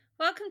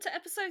Welcome to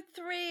episode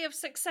 3 of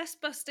Success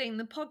Busting,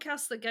 the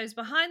podcast that goes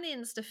behind the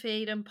Insta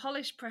feed and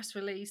polished press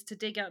release to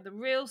dig out the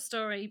real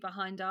story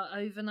behind our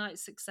overnight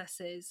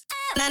successes.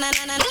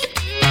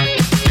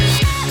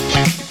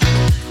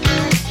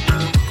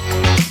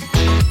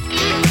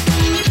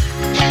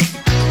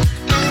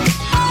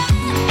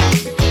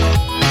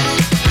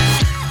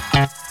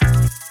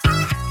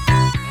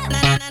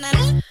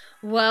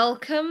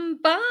 Welcome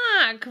back.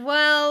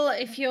 Well,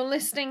 if you're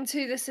listening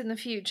to this in the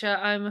future,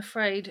 I'm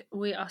afraid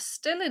we are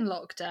still in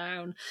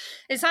lockdown.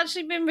 It's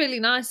actually been really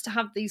nice to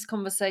have these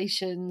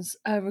conversations,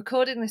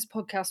 recording this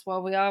podcast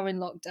while we are in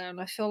lockdown.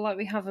 I feel like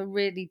we have a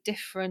really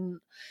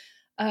different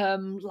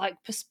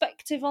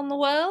perspective on the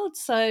world.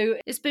 So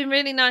it's been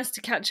really nice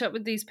to catch up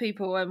with these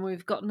people when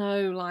we've got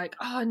no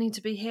I need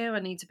to be here, I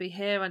need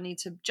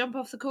to jump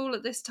off the call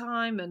at this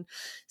time. And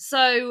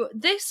so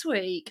this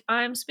week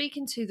I am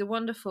speaking to the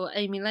wonderful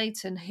Amy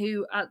Leighton,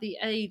 who at the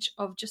age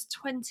of just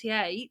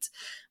 28,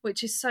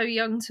 which is so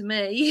young to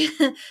me,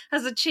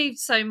 has achieved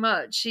so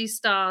much. She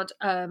starred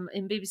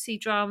in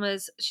BBC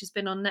dramas, she's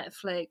been on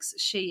Netflix,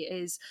 she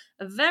is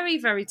a very,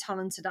 very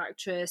talented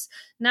actress.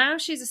 Now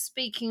she's a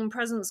speaking and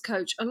presence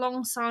coach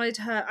alongside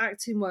her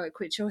acting work,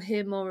 which you'll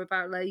hear more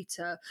about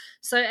later.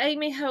 So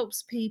Amy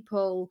helps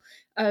people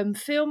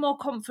feel more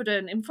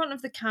confident in front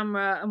of the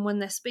camera and when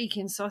they're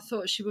speaking. So I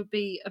thought she would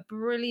be a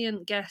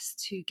brilliant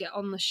guest to get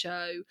on the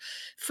show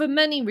for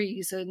many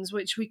reasons,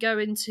 which we go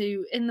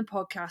into in the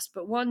podcast.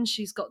 But one,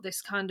 she's got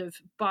this kind of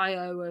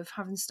bio of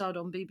having starred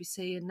on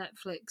BBC and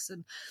Netflix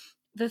and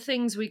the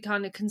things we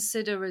kind of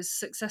consider as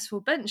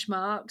successful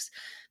benchmarks.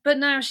 But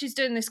now she's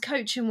doing this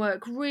coaching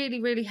work,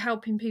 really, really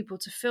helping people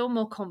to feel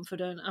more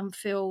confident and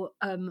feel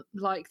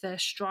like they're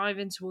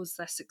striving towards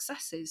their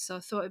successes. So I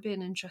thought it'd be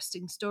an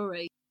interesting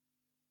story.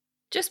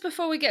 Just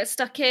before we get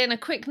stuck in, a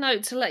quick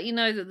note to let you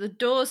know that the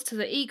doors to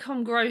the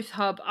Ecom Growth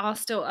Hub are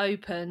still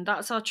open.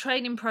 That's our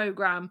training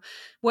program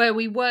where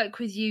we work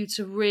with you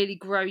to really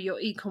grow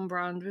your ecom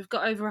brand. We've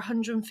got over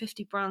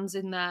 150 brands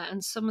in there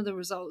and some of the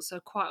results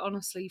are quite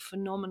honestly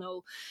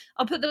phenomenal.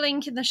 I'll put the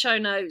link in the show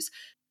notes.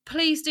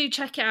 Please do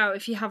check it out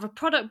if you have a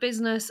product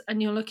business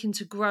and you're looking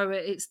to grow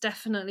it. It's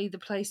definitely the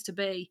place to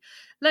be.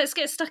 Let's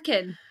get stuck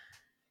in.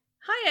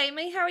 Hi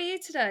Amy, how are you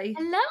today?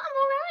 Hello, I'm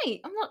all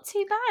right. I'm not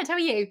too bad. How are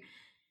you?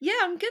 Yeah,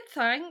 I'm good,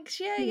 thanks.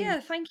 Yeah.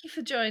 Thank you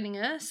for joining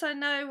us. I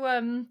know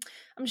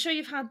I'm sure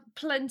you've had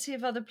plenty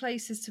of other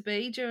places to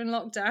be during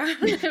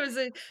lockdown. There was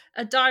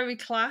a diary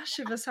clash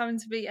of us having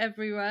to be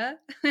everywhere.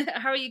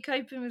 How are you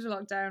coping with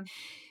lockdown?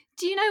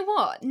 Do you know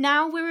what?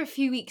 Now we're a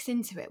few weeks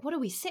into it. What are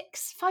we,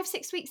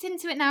 5-6 weeks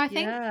into it now, I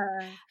think? Yeah,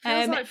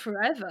 feels like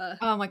forever.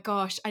 Oh my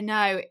gosh, I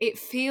know. It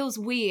feels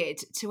weird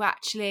to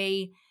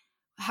actually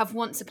have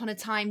once upon a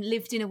time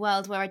lived in a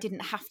world where I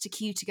didn't have to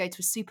queue to go to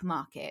a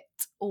supermarket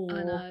or,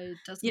 I know,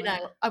 doesn't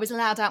it? I was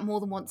allowed out more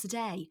than once a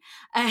day.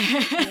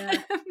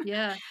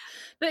 Yeah.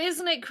 But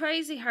isn't it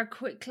crazy how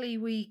quickly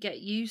we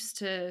get used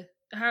to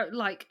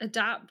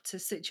adapt to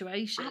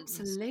situations?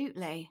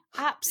 Absolutely.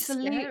 It's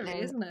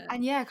scary, isn't it?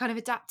 And yeah, kind of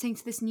adapting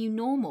to this new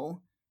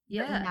normal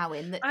that we're now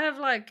in. I have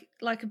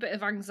like a bit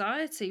of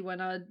anxiety when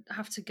I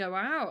have to go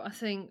out. I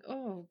think,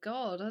 oh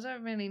God, I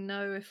don't really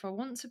know if I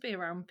want to be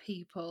around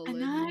people. I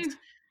know.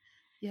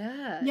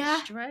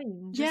 It's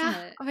strange, isn't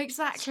it? I'm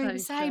exactly So the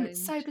same. It's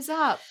so strange.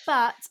 bizarre,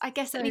 but I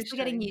guess So at least we're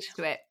getting strange. used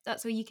to it.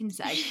 That's all you can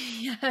say.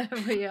 Yeah,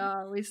 we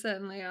are. We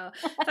certainly are.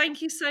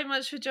 Thank you so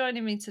much for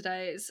joining me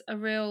today. It's a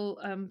real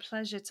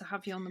pleasure to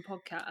have you on the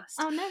podcast.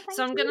 Oh no,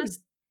 So thank you.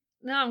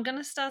 I'm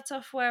gonna start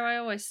off where I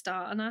always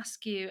start and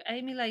ask you,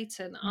 Amy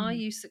Leighton, are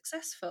you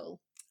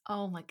successful?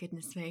 Oh my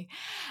goodness me.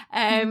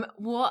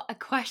 What a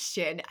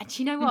question. And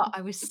you know what? I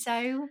was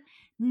so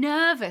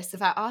nervous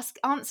about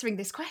answering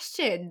this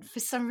question for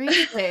some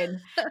reason.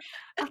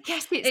 I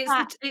guess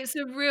It's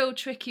a real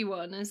tricky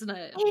one, isn't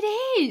it?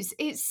 it is.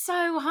 It's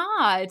so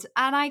hard.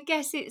 And I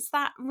guess it's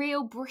that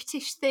real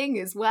British thing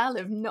as well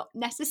of not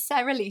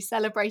necessarily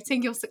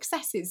celebrating your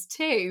successes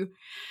too.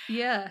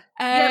 Yeah.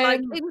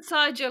 Like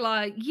inside you're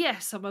like,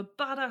 yes, I'm a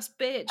badass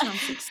bitch, I'm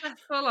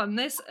successful, I'm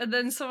this, and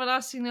then someone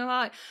asks you and you're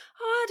like,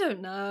 oh, I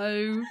don't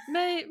know,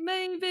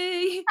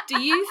 maybe.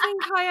 Do you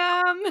think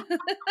I am?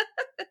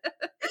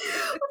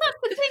 Well, that's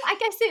the thing. I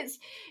guess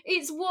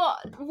it's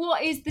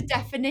what is the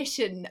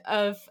definition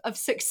of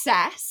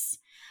success,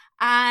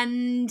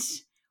 and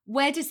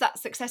where does that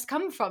success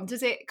come from?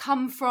 Does it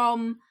come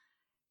from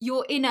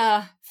your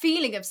inner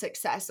feeling of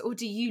success, or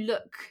do you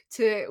look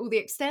to all the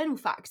external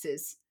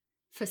factors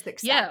for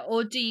success? Yeah,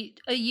 or do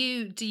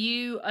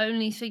you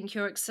only think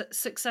you're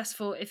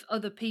successful if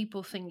other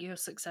people think you're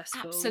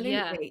successful?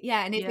 Absolutely,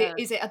 yeah. And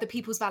is it other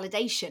people's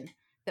validation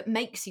that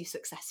makes you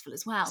successful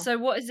as well? So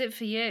what is it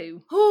for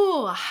you?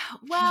 Oh,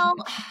 well,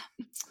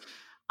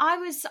 I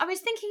was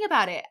thinking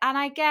about it, and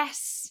I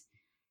guess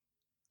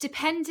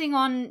depending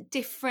on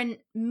different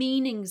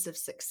meanings of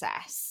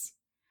success.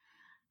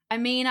 I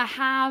mean,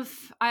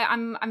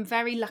 I'm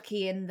very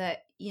lucky in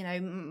that,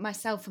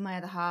 myself and my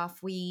other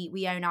half,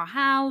 we own our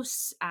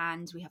house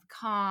and we have a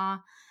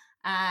car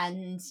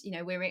and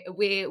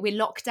we're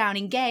lockdown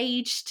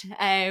engaged.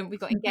 We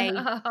got engaged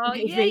Oh,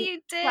 yeah, maybe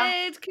you well,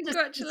 did. just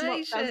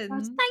lockdown started.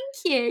 Congratulations.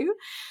 Thank you.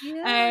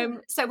 Yeah.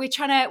 So we're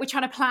trying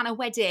to plan a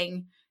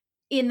wedding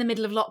in the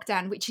middle of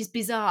lockdown, which is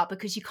bizarre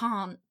because you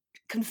can't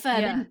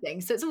confirm Yeah.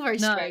 anything. So it's all very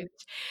No. strange.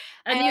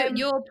 And Um,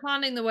 you're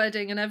planning the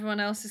wedding and everyone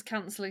else is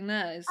cancelling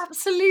theirs?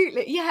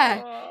 Absolutely,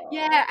 yeah. Oh.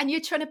 Yeah, and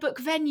you're trying to book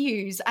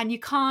venues and you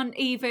can't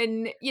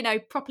even,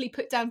 properly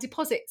put down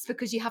deposits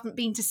because you haven't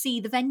been to see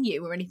the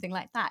venue or anything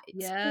like that.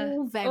 It's Yeah.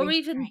 all Or very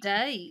even strange.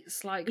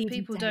 dates, like, Even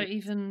people don't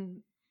dates.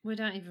 even we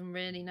don't even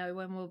really know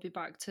when we'll be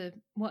back to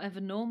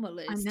whatever normal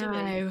I is, do we?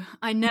 know,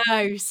 I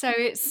know. So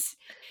it's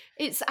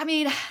I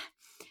mean,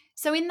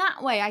 so in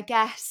that way, I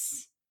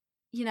guess,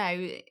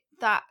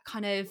 that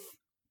kind of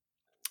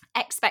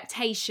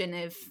expectation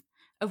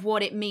of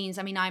what it means.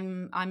 I mean,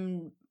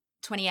 I'm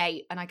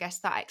 28, and I guess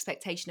that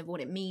expectation of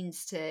what it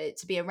means to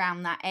be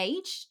around that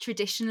age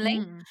traditionally.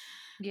 Mm.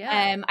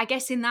 Yeah. I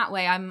guess in that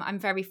way, I'm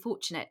very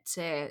fortunate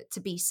to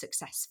be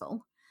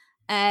successful.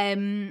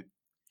 Um,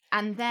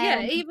 and Yeah,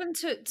 then even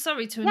to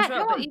sorry to yeah, go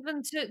interrupt, but on.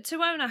 even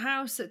to own a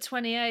house at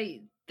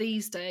 28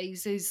 these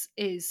days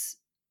is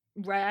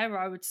rare,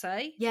 I would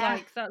say. Yeah,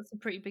 Like, that's a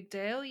pretty big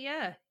deal.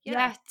 Yeah. Yeah.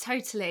 yeah,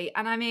 totally.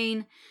 And I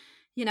mean,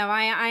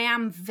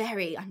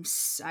 I'm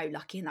so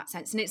lucky in that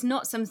sense, and it's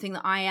not something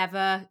that I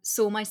ever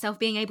saw myself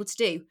being able to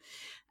do.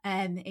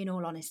 In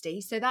all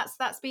honesty, so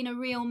that's been a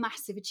real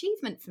massive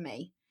achievement for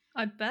me.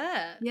 I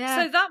bet.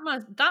 Yeah. So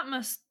that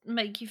must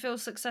make you feel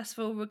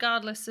successful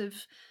regardless of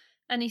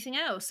anything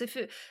else. If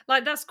it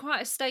like that's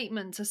quite a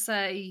statement to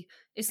say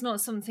it's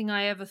not something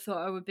I ever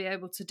thought I would be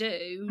able to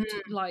do, Mm,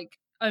 like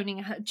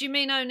owning do you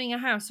mean owning a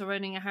house or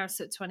owning a house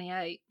at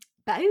 28?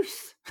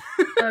 both.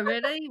 Oh,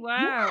 really? Yeah.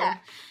 Wow.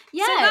 So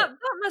Yeah. that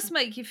must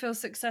make you feel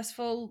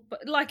successful,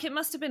 but like it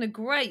must have been a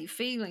great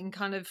feeling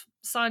kind of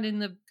signing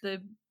the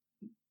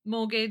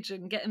mortgage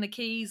and getting the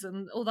keys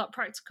and all that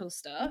practical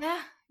stuff.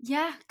 Yeah,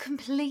 yeah,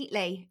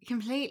 completely,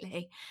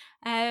 completely.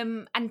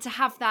 And to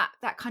have that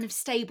kind of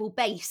stable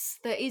base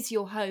that is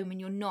your home, and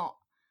you're not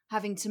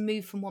having to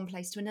move from one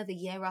place to another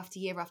year after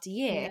year after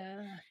year,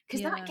 Yeah.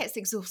 because that Yeah. gets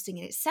exhausting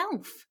in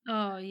itself.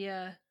 Oh,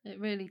 yeah, it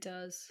really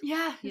does.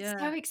 Yeah, it's so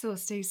Yeah.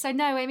 exhausting. So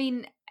no, I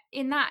mean,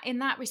 in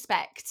that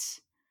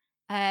respect,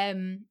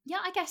 yeah,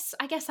 I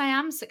guess I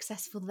am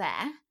successful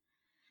there.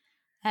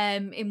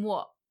 In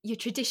what your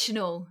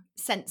traditional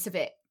sense of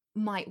it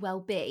might well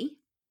be.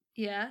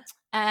 Yeah.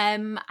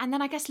 And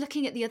then I guess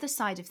looking at the other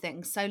side of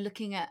things, so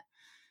looking at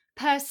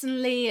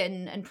personally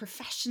and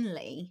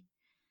professionally,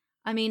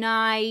 I mean,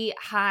 I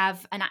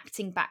have an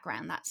acting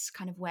background. That's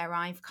kind of where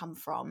I've come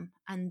from.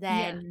 And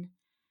Yeah. then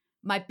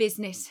my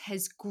business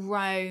has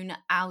grown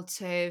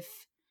out of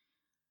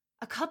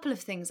a couple of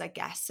things, I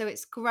guess. So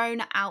it's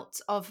grown out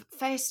of,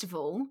 first of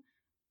all,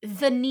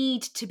 the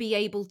need to be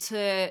able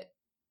to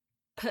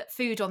put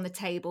food on the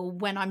table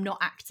when I'm not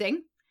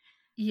acting.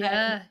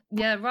 Yeah. Um,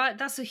 Yeah, right,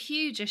 that's a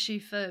huge issue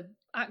for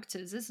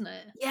actors, isn't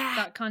it? yeah,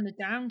 That kind of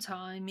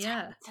downtime,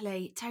 yeah.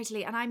 totally,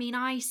 totally. And I mean,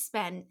 I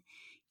spent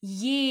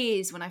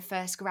years when I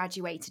first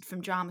graduated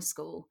from drama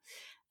school,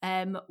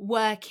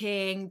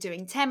 working,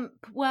 doing temp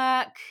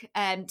work,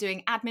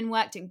 doing admin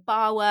work, doing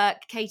bar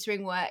work,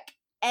 catering work,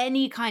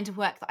 any kind of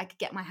work that I could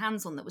get my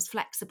hands on that was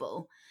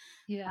flexible.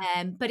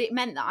 Yeah. But it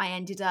meant that I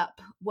ended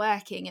up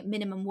working at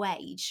minimum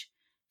wage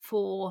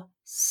for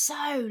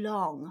so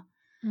long.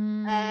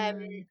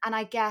 Mm. And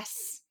I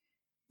guess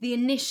the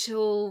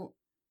initial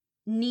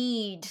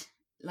need,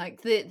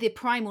 like the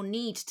primal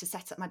need to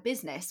set up my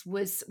business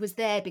was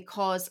there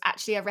because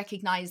actually I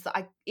recognized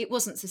that it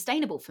wasn't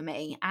sustainable for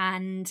me,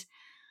 and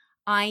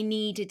I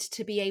needed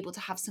to be able to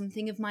have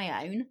something of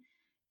my own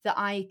that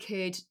I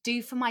could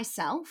do for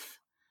myself,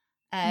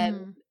 um,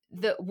 Mm.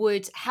 that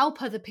would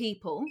help other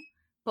people,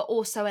 but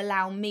also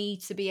allow me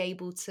to be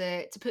able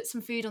to put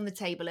some food on the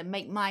table and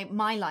make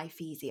my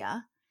life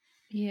easier.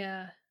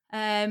 Yeah.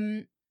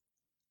 Um,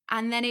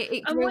 and then it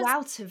And grew was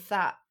out of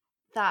that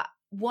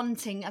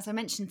wanting, as I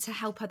mentioned, to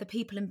help other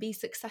people and be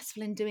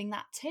successful in doing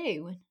that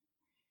too.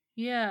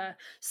 Yeah.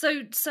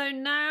 So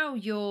now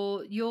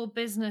your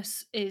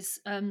business is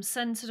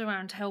centered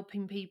around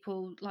helping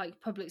people like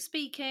public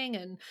speaking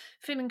and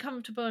feeling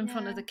comfortable in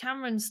front of the Yeah.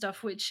 camera and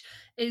stuff, which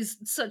is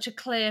such a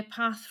clear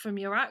path from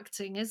your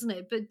acting, isn't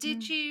it? But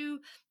Mm.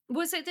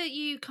 was it that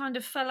you kind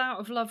of fell out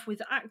of love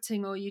with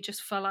acting, or you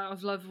just fell out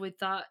of love with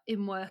that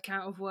in work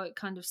out of work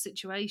kind of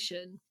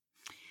situation?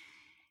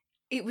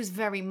 It was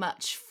very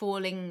much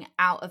falling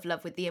out of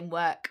love with the in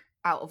work,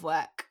 out of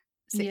work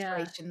Yeah.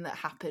 situation that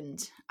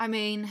happened. I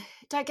mean,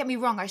 don't get me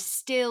wrong, I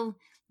still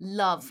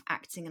love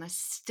acting and I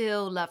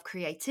still love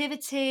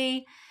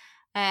creativity.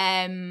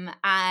 And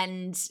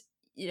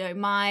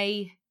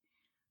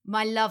my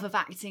love of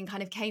acting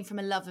kind of came from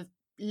a love of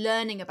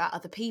learning about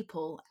other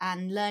people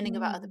and learning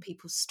about other Mm.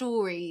 people's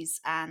stories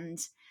and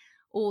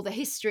all the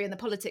history and the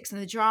politics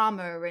and the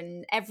drama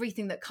and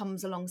everything that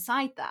comes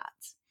alongside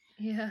that.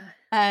 Yeah.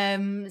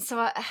 So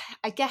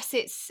I guess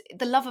it's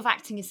the love of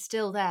acting is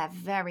still there,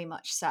 very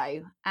much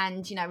so.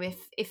 And you know,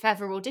 if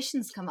ever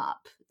auditions come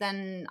up,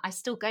 then I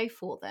still go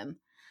for them.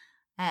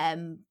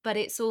 But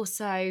it's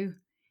also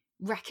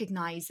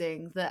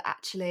recognizing that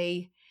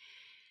actually,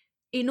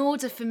 in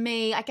order for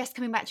me, I guess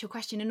coming back to your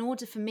question, in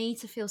order for me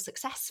to feel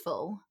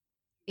successful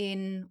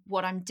in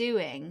what I'm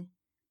doing,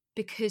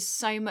 because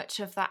so much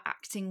of that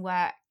acting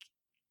work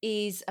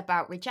is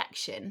about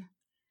rejection,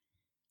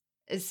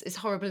 as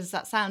horrible as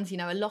that sounds, you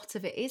know, a lot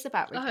of it is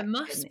about Oh, it rejection.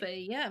 must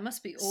be. Yeah, it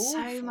must be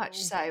So much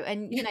awful. so.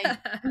 And, you know, Yeah.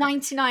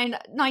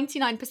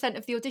 99%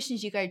 of the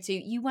auditions you go to,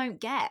 you won't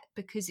get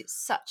because it's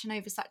such an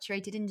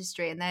oversaturated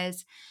industry and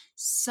there's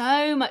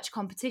so much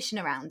competition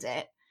around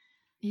it.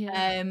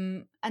 Yeah.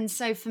 And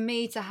so for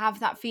me to have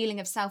that feeling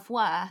of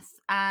self-worth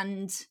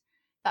and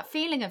that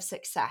feeling of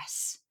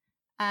success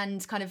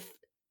and kind of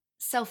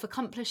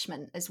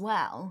self-accomplishment as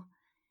well,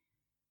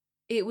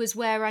 it was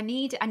where I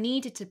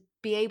needed to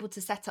be able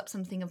to set up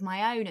something of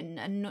my own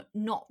and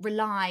not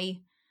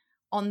rely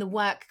on the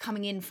work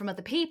coming in from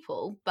other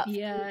people, but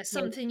for me Yeah, to be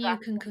able to something go you after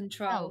can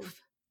control.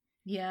 myself.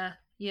 Yeah,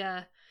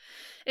 yeah.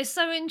 It's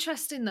so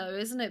interesting though,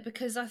 isn't it?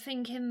 Because I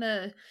think in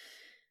the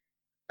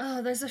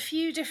there's a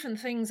few different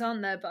things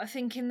on there, but I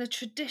think in the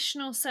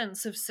traditional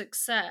sense of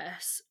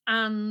success,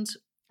 and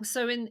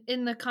so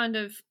in the kind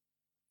of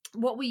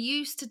what we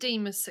used to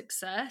deem as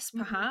success,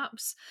 Mhm,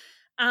 perhaps,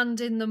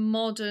 and in the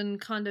modern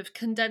kind of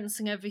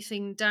condensing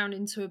everything down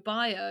into a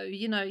bio,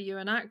 you know, you're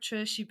an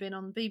actress, you've been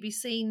on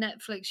BBC,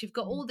 Netflix, you've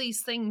got mm, all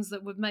these things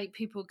that would make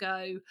people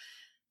go,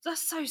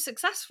 that's so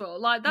successful.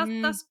 Like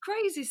mm, that's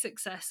crazy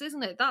success,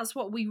 isn't it? That's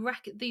what we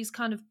these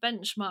kind of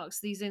benchmarks,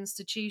 these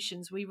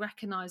institutions we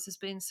recognize as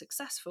being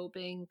successful,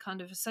 being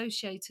kind of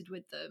associated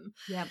with them.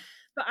 yeah,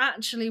 But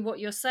actually what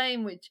you're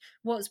saying, which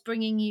what's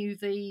bringing you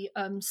the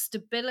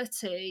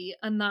stability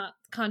and that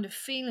kind of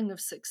feeling of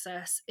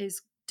success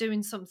is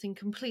doing something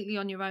completely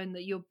on your own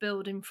that you're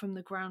building from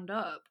the ground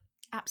up.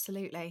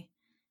 absolutely.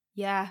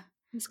 Yeah.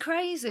 It's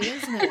crazy,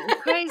 isn't it? It's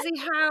crazy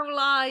how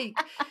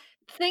like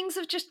things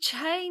have just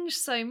changed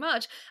so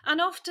much.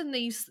 And often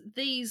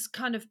these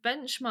kind of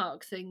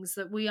benchmark things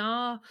that we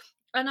are,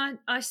 and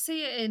I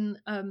see it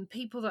in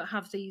people that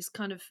have these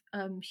kind of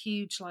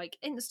huge like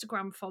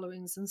Instagram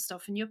followings and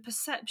stuff, and your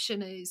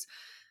perception is,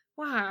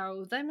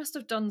 wow, they must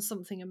have done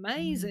something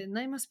Mm, amazing.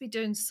 They must be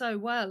doing so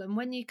well. And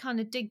when you kind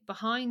of dig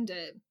behind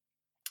it,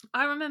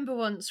 I remember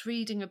once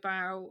reading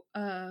about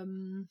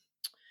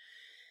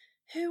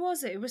who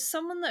was it? It was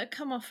someone that had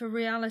come off a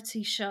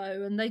reality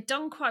show and they'd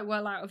done quite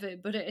well out of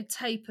it, but it had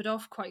tapered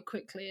off quite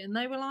quickly. And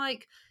they were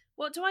like,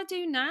 what do I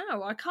do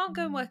now? I can't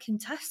go and mm. work in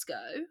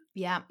Tesco.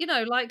 Yeah, You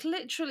know, like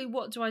literally,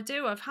 what do I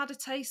do? I've had a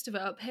taste of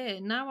it up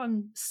here. Now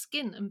I'm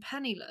skint and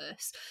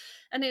penniless.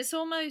 And it's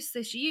almost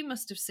this, you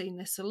must have seen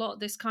this a lot,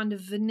 this kind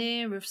of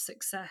veneer of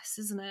success,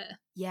 isn't it?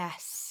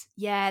 yes.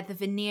 Yeah, the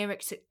veneer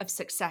of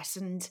success.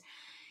 And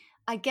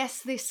I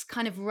guess this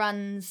kind of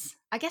runs,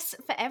 I guess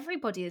for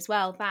everybody as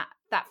well, that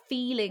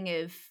feeling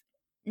of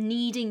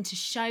needing to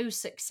show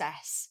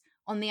success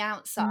on the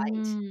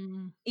outside,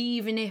 Mm.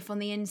 even if on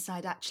the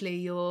inside actually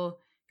you're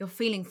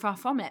feeling far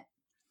from it.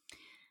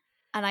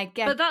 And I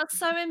guess But that's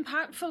so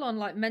impactful on,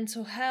 like,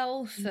 mental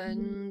health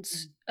mm,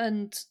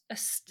 and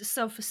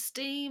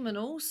self-esteem and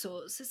all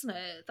sorts, isn't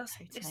it?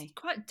 It's totally.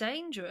 quite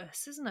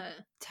dangerous, isn't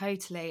it?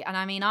 Totally. And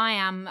I mean, I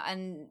am,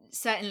 and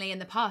certainly in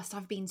the past,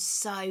 I've been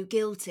so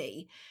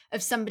guilty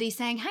of somebody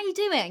saying, "How you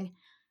doing?"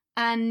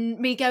 And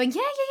me going,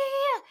 "Yeah, yeah, yeah,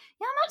 yeah, yeah,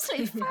 yeah, I'm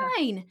absolutely Yeah,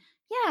 fine.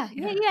 Yeah,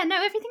 yeah, yeah. yeah,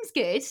 no, everything's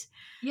good."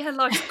 Yeah,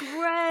 life's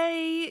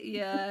great.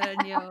 Yeah,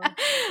 and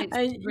it's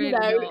And, you really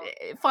know, not.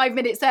 5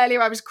 minutes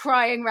earlier, I was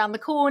crying around the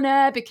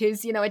corner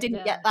because, you know, I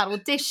didn't get Yeah, that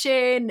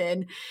audition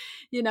and,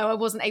 you know, I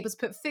wasn't able to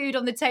put food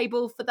on the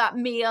table for that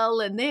meal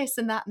and this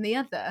and that and the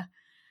other.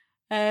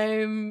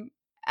 Um,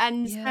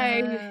 and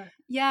so, yeah.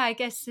 yeah, I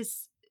guess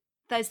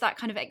there's that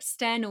kind of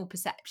external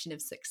perception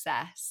of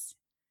success,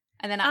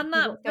 and then And actually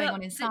that what's going but on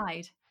the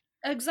inside.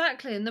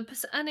 exactly, and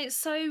and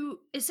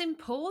it's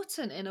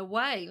important in a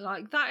way,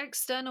 like, that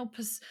external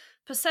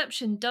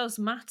perception does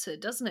matter,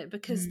 doesn't it?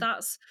 Because Mm,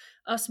 that's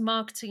us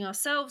marketing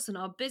ourselves and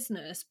our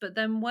business, but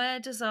then where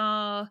does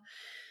our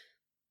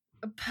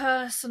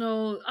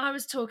personal I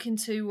was talking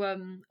to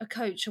a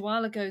coach a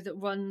while ago that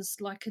runs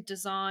like a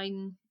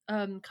design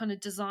kind of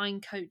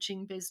design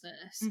coaching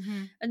business,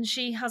 mhm, and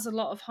she has a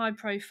lot of high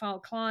profile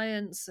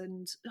clients,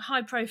 and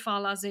high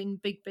profile as in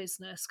big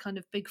business, kind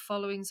of big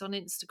followings on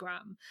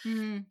Instagram.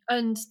 mhm,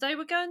 And they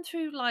were going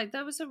through like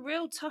there was a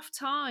real tough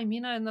time,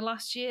 you know, in the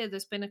last year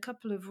there's been a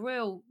couple of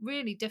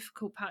really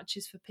difficult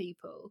patches for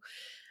people.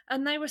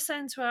 And they were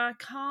saying to her,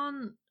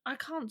 I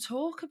can't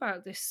talk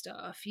about this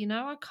stuff, you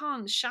know, I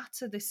can't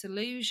shatter this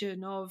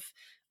illusion of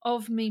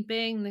me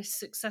being this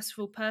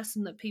successful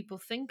person that people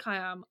think I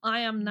am.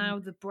 I am mm. now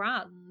the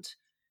brand.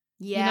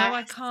 You know,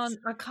 I Yes.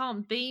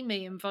 can't be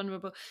me and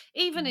vulnerable.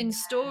 Even in Yeah.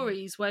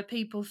 stories where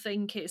people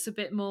think it's a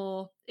bit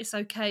more it's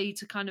okay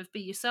to kind of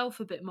be yourself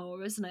a bit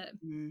more, isn't it?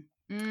 Mm.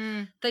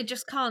 They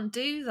just can't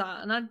do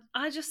that. And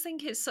I just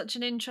think it's such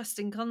an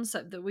interesting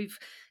concept that we've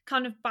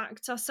kind of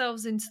backed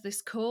ourselves into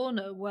this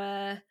corner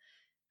where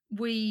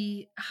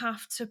we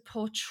have to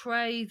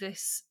portray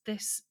this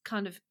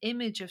kind of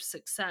image of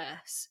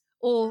success,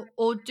 or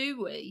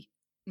do we?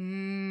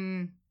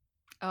 Mm.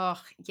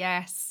 Oh,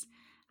 yes.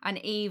 And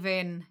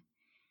even,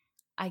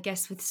 I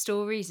guess, with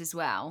stories as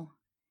well,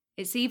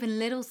 it's even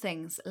little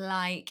things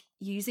like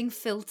using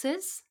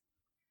filters.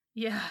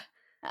 Yeah.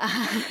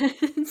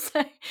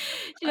 So, do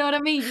you know what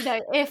I mean?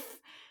 If,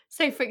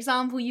 so for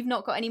example, you've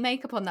not got any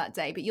makeup on that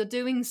day, but you're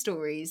doing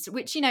stories,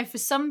 which, for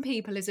some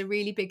people is a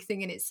really big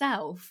thing in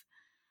itself.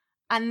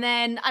 And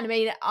then, I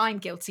mean, I'm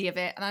guilty of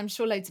it, and I'm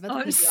sure loads of other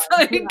I'm people so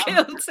are as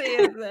well. guilty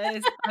of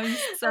this.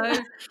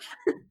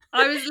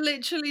 I was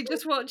literally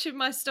just watching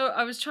my story.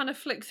 I was trying to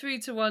flick through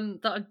to one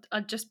that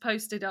I'd just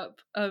posted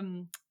up,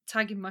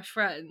 tagging my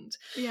friend.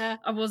 Yeah.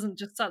 I wasn't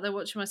just sat there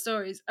watching my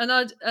stories.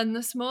 And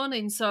this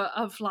morning, so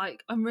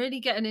I'm really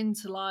getting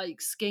into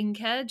like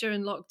skincare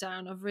during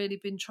lockdown. I've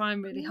really been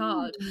trying really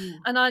hard. Ooh.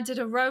 And I did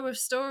a row of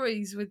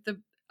stories with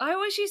I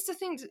always used to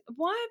think,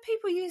 why are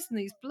people using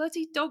these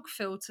bloody dog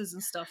filters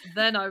and stuff?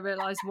 Then I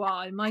realised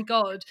why. My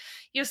God,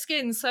 your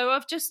skin. So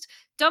I've just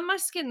done my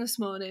skin this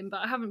morning, but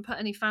I haven't put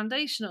any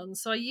foundation on.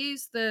 So I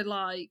used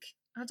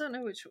I don't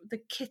know the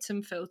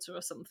kitten filter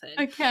or something.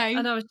 Okay.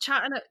 And I was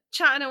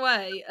chatting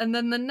away. And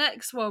then the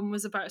next one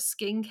was about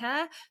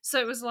skincare. So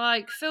it was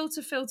like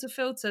filter, filter,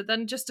 filter,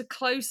 then just a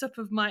close up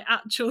of my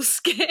actual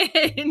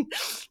skin.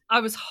 I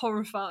was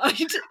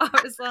horrified.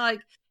 I was like,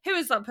 who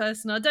is that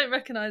person? I don't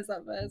recognise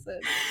that person.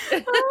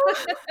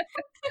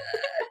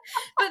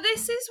 But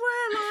this is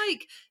where,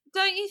 like,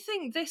 don't you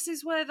think this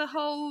is where the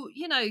whole,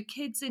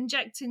 kids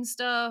injecting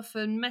stuff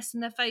and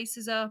messing their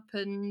faces up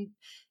and,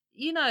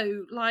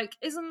 like,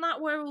 isn't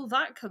that where all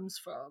that comes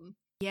from?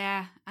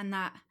 Yeah, and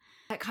that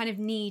kind of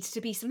needs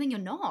to be something you're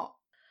not.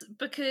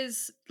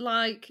 Because,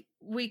 like,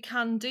 we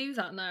can do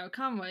that now,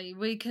 can't we?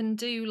 We can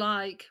do,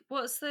 like,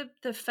 what's the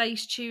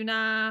Facetune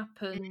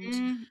app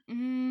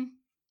and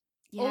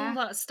all Yeah,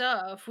 that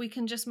stuff. We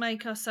can just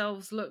make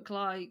ourselves look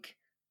like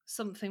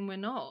something we're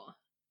not.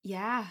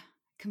 yeah,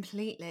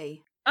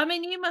 completely. I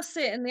mean, you must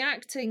see it in the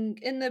acting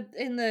in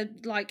the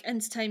like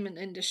entertainment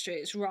industry.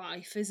 It's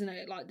rife, isn't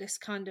it? Like this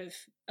kind of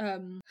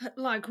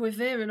like we're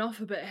veering off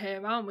a bit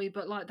here, aren't we?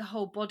 But like the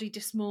whole body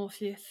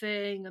dysmorphia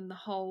thing and the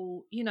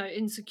whole,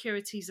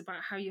 insecurities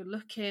about how you're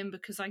looking,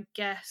 because I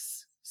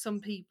guess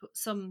some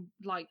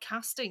like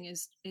casting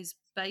is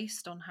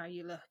based on how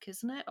you look,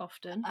 isn't it?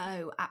 Often.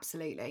 Oh,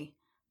 absolutely.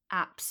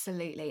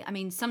 Absolutely. I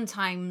mean,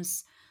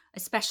 sometimes,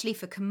 especially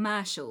for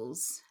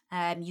commercials,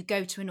 you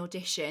go to an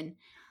audition,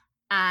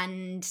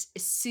 and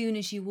as soon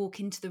as you walk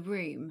into the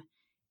room,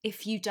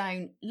 if you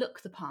don't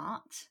look the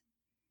part,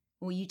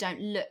 or you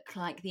don't look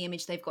like the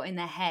image they've got in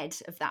their head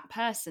of that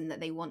person that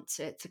they want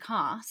to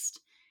cast,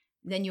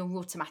 then you're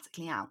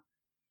automatically out.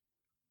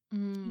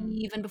 Mm.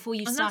 Even before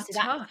you've And that's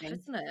started tough, acting.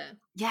 isn't it?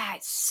 Yeah,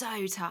 it's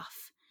so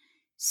tough.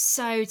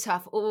 So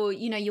tough. Or,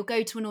 you'll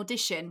go to an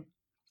audition,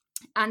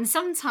 and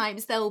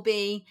sometimes there'll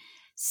be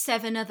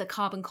 7 other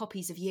carbon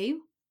copies of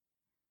you.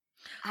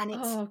 And it's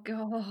Oh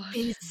God.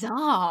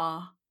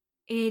 bizarre.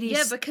 It Yeah,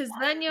 is because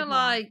then so you're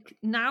bizarre. like,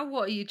 now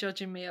what are you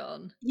judging me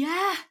on?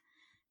 Yeah.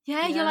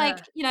 Yeah, you're like,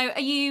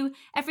 Yeah.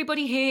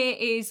 everybody here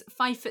is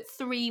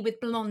 5'3" with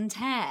blonde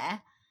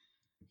hair.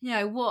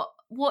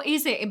 What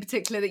is it in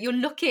particular that you're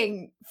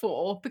looking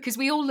for? Because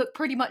we all look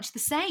pretty much the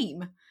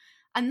same.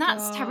 And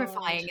that's God.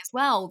 terrifying as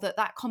well,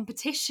 that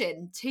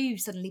competition too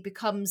suddenly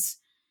becomes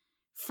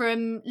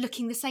from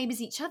looking the same as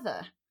each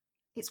other.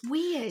 It's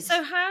weird.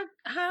 So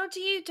how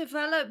do you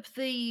develop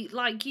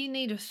like you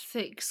need a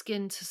thick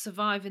skin to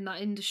survive in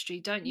that industry,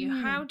 don't you?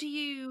 Mm. How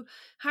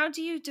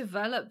do you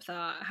develop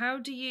that? How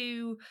do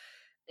you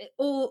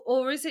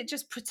or is it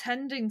just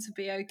pretending to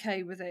be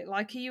okay with it?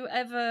 Like, are you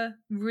ever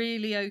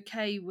really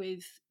okay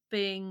with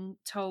being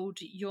told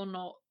you're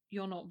not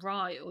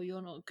right or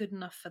you're not good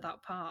enough for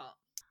that part?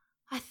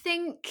 I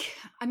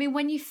mean,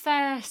 when you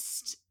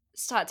first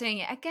start doing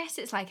it, I guess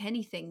it's like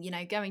anything,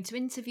 going to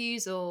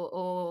interviews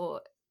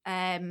or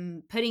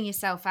putting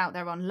yourself out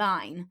there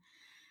online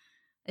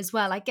as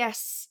well. I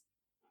guess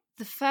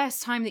the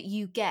first time that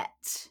you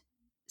get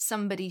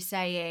somebody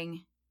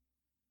saying,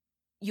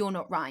 you're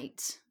not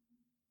right,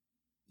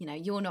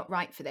 you're not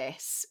right for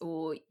this,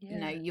 or,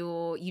 Yeah.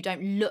 you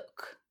don't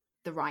look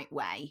the right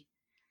way,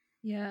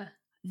 Yeah.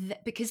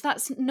 because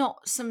that's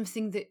not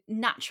something that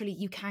naturally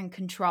you can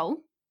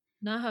control.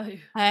 No.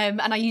 And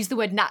I use the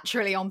word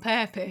naturally on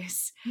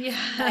purpose. Yeah.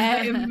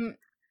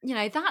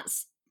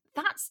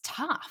 That's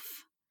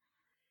tough.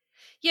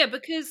 Yeah,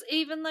 because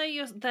even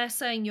though they're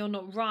saying you're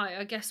not right,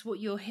 I guess what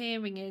you're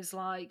hearing is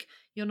like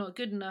you're not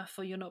good enough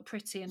or you're not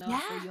pretty enough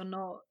or Yeah, you're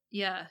not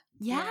yeah,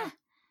 yeah. yeah.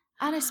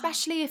 And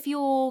especially if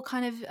you're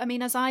kind of, I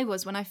mean, as I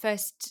was when I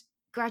first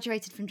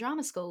graduated from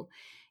drama school,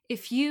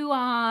 if you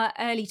are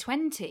early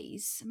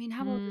 20s, I mean,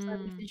 how old was I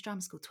when I Mm, finished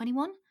drama school?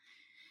 21?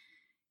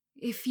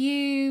 If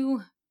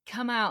you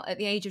come out at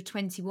the age of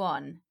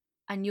 21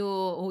 and you're,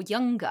 or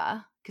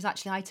younger, because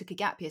actually I took a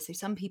gap year, so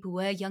some people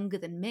were younger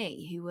than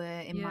me who were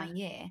in my Yeah.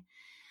 year.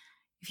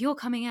 If you're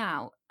coming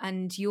out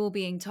and you're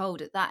being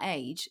told at that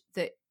age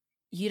that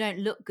you don't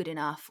look good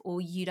enough,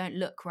 or you don't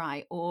look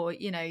right, or,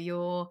 you know,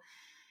 your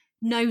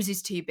nose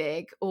is too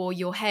big, or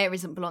your hair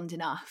isn't blonde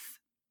enough,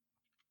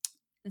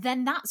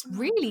 then that's Oh,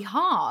 really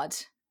hard.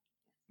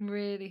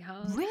 really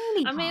hard.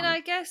 Really I mean, hard.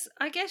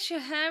 I guess your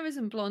hair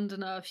isn't blonde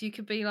enough. You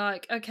could be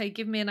like, okay,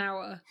 give me an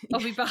hour. I'll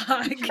be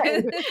back.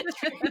 True.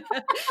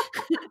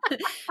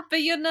 But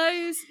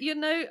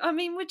I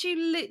mean, would you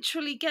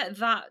literally get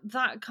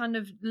that kind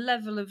of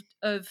level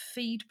of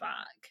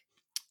feedback?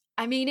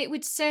 I mean, it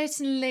would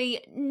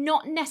certainly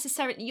not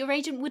necessarily, your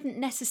agent wouldn't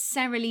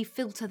necessarily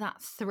filter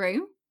that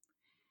through.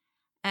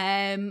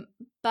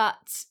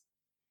 But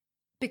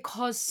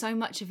because so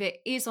much of it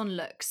is on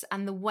looks,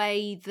 and the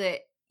way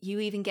that you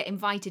even get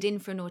invited in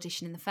for an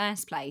audition in the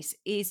first place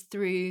is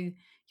through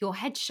your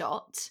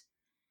headshot,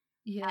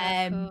 Yeah,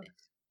 of um,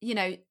 course. you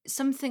know,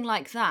 something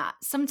like that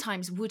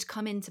sometimes would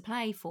come into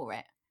play for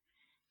it.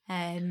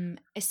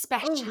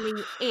 Oh,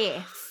 Especially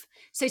if,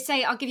 so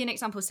say, I'll give you an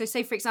example. So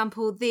say, for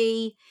example,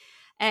 the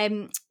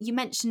you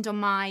mentioned on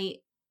my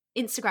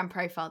Instagram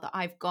profile that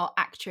I've got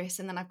actress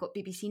and then I've got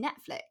BBC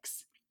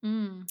Netflix.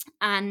 mm,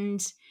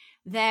 And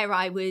there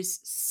I was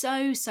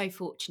so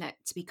fortunate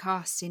to be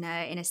cast in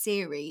a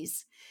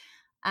series,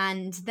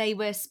 and they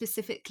were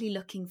specifically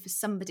looking for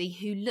somebody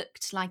who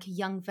looked like a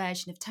young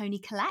version of Toni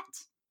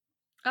Collette.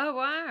 oh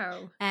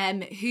wow,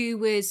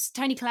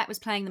 Toni Collette was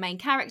playing the main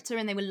character,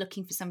 and they were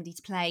looking for somebody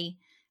to play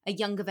a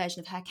younger version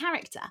of her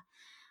character.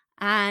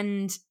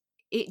 And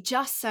it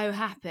just so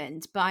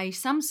happened by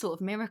some sort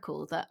of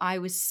miracle that I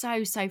was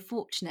so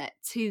fortunate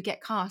to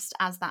get cast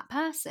as that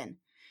person.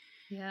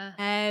 yeah,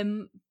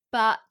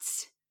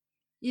 But,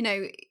 you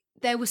know,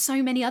 there were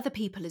so many other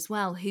people as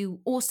well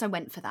who also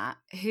went for that,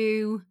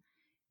 who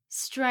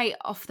straight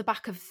off the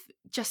back of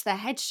just their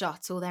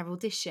headshot or their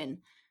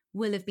audition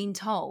will have been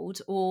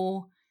told,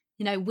 or,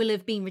 you know, will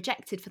have been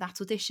rejected for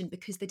that audition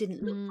because they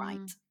didn't look right.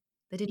 mm.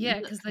 They didn't Yeah,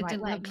 look because the they right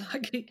didn't way. look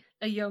like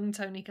a young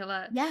Toni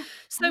Collette. Yeah,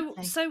 So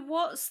totally. so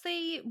what's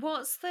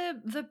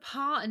the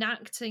part in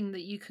acting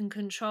that you can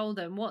control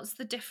then? What's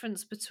the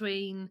difference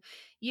between,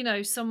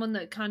 someone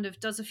that kind of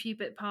does a few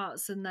bit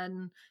parts and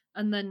then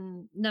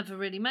never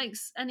really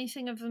makes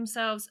anything of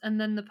themselves, and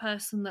then the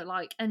person that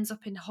like ends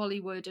up in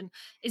Hollywood? And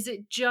is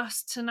it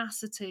just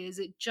tenacity? Is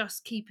it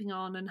just keeping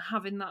on and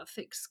having that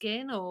thick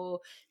skin, or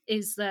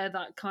is there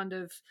that kind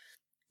of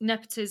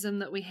nepotism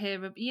that we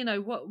hear of?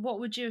 What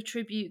would you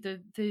attribute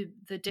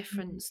the Mm.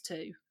 difference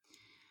to?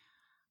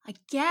 I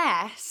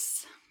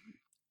guess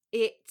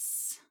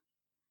it's,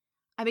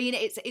 I mean,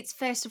 it's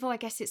first of all, I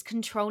guess it's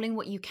controlling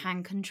what you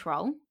can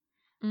control.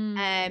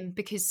 Mm,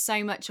 Because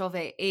so much of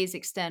it is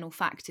external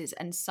factors,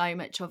 and so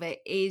much of it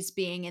is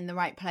being in the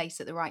right place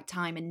at the right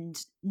time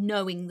and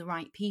knowing the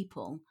right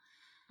people.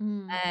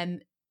 mm, Um,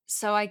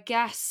 so I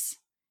guess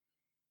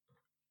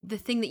the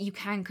thing that you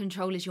can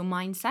control is your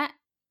mindset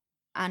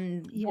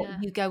and what yeah,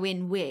 you go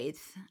in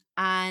with,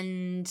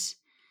 and,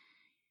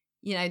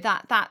 you know,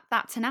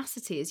 that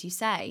tenacity, as you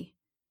say,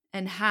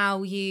 and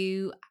how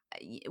you,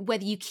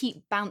 whether you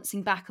keep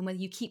bouncing back and whether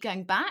you keep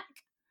going back,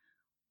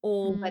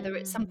 or whether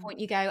at some mm. point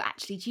you go,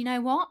 actually, do you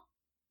know what?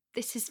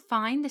 This is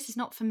fine. This is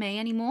not for me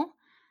anymore.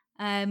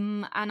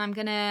 And I'm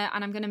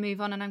gonna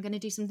move on, and I'm gonna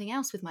do something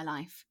else with my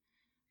life,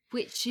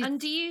 which is And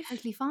do you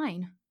totally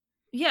fine.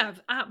 yeah,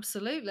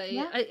 absolutely.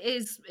 Yeah, It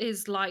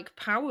is like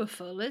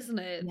powerful, isn't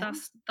it? yeah.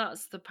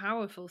 That's the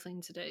powerful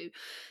thing to do.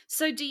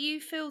 So do you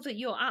feel that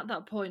you're at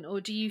that point, or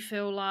do you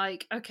feel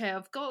like, okay,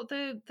 I've got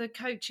the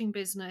coaching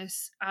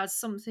business as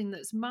something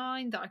that's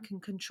mine, that I can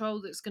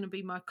control, that's going to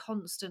be my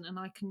constant, and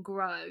I can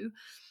grow.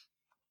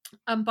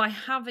 And by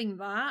having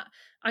that,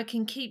 I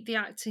can keep the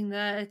acting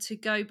there to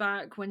go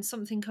back when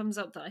something comes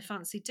up that I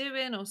fancy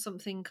doing, or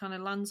something kind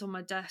of lands on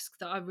my desk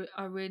that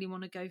I really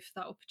want to go for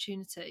that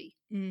opportunity.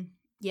 Mm,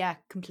 yeah,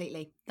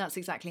 completely. That's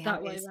exactly how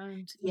That it way is.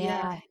 round. Yeah,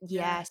 Yeah,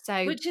 yeah. yeah.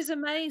 So Which is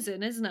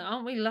amazing, isn't it?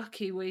 Aren't we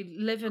lucky we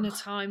live in a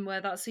time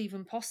where that's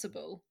even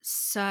possible?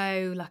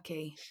 so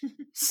lucky,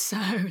 so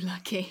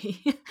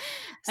lucky.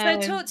 So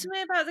talk um, to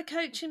me about the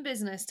coaching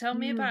business. Tell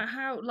me mm, about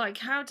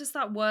how does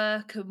that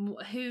work, and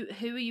who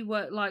are you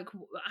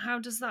how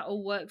does that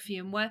all work for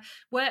you, and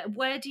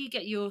where do you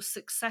get your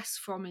success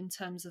from in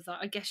terms of that?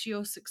 I guess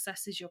your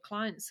success is your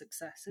client's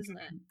success, isn't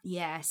it?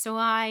 yeah. So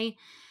I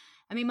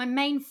mean, my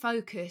main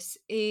focus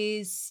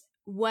is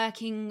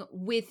working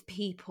with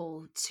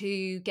people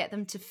to get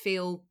them to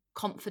feel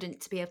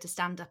confident to be able to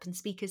stand up and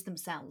speak as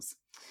themselves.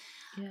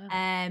 Yeah.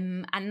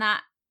 And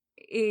that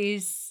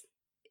is,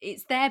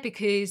 it's there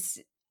because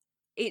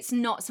it's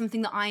not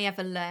something that I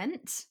ever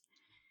learnt.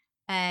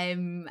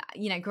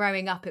 You know,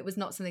 growing up, it was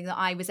not something that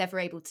I was ever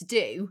able to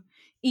do.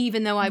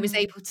 Even though I was Mm.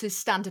 able to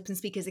stand up and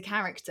speak as a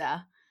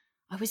character,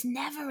 I was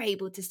never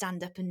able to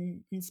stand up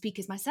and speak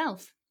as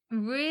myself.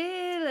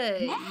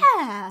 Really?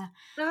 Yeah.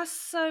 That's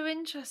so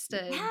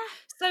interesting. Yeah.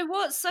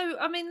 So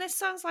I mean, this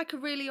sounds like a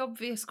really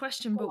obvious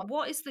question, Go but on.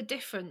 what is the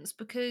difference?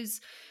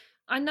 Because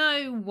I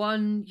know,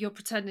 one, you're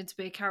pretending to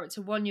be a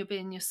character, one, you're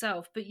being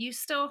yourself, but you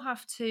still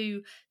have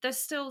to, there's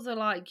still the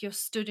like, you're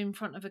stood in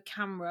front of a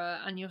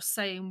camera and you're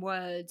saying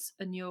words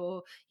and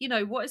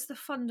what is the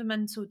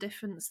fundamental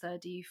difference there,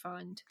 do you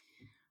find?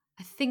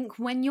 I think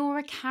when you're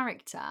a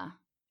character,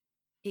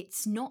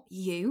 it's not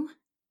you,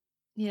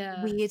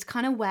 Yeah. weird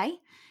kind of way,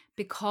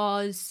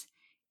 because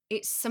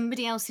it's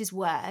somebody else's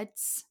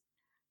words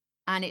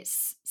and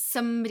it's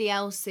somebody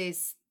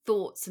else's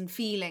thoughts and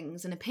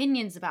feelings and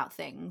opinions about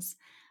things,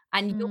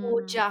 and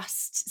you're Mm.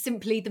 just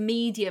simply the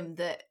medium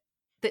that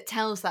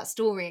tells that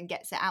story and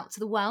gets it out to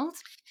the world.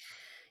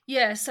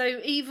 Yeah,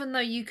 so even though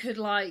you could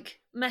like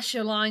mesh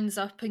your lines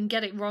up and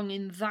get it wrong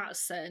in that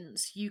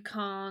sense, you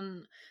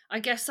can't. I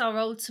guess our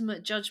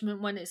ultimate judgment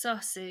when it's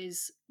us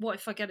is, what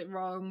if I get it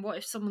wrong? What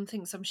if someone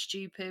thinks I'm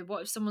stupid?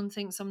 What if someone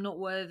thinks I'm not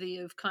worthy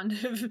of kind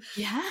of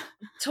Yeah.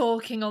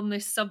 talking on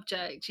this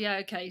subject? Yeah,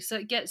 okay. So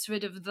it gets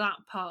rid of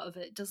that part of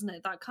it, doesn't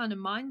it? That kind of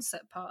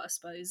mindset part, I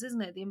suppose,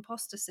 isn't it? The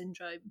imposter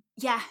syndrome.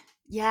 Yeah,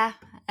 yeah.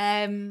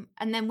 And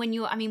then when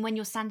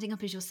you're standing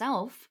up as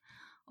yourself,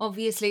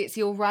 obviously it's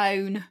your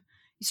own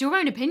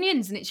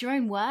opinions and it's your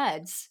own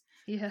words.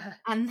 Yeah.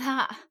 And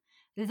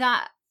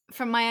that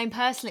from my own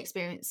personal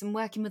experience and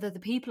working with other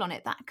people on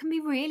it, that can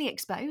be really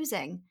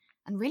exposing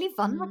and really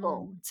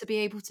vulnerable Mm. to be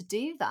able to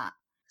do that.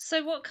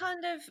 So what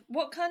kind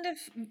of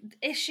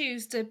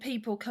issues do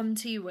people come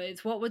to you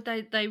with? What would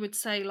they would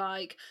say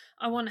like,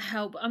 I want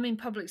help. I mean,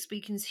 public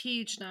speaking's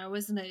huge now,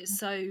 isn't it?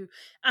 So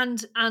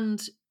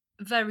and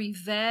very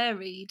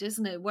varied,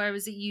 isn't it?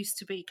 Whereas it used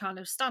to be kind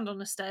of stand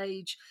on a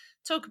stage,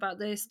 talk about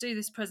this, do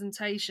this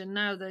presentation.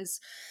 Now there's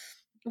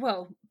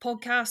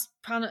podcast,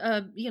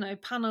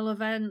 panel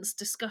events,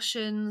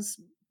 discussions,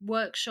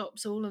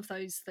 workshops, all of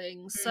those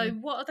things. So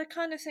Mm. what are the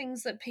kind of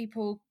things that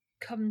people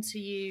come to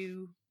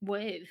you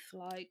with?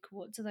 Like,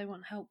 what do they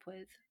want help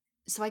with?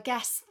 So I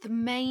guess the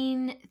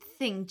main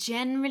thing,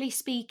 generally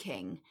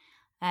speaking,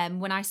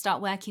 when I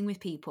start working with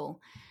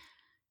people,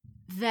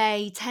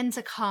 they tend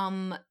to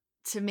come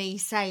to me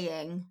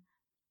saying,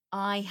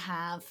 I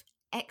have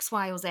X,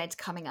 Y, or Z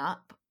coming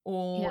up,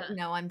 or,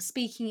 Yeah, I'm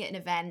speaking at an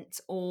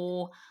event,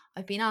 or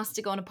I've been asked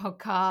to go on a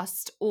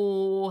podcast,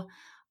 or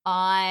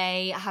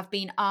I have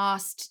been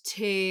asked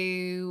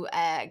to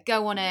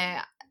go on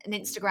an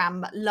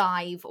Instagram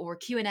live or a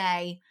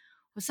Q&A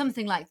or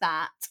something like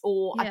that,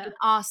 or I've yeah. been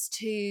asked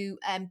to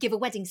give a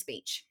wedding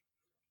speech.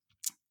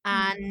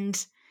 Mm.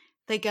 And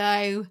they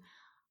go,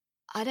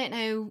 I don't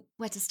know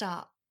where to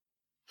start.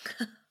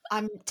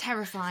 I'm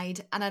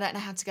terrified and I don't know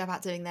how to go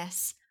about doing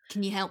this.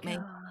 Can you help me?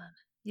 God.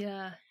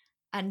 Yeah.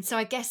 And so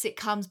I guess it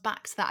comes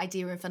back to that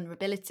idea of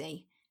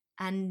vulnerability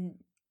and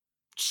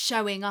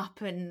showing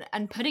up and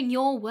putting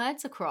your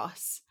words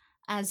across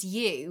as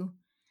you,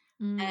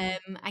 Mm.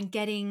 and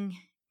getting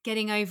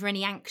over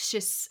any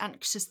anxious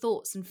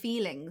thoughts and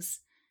feelings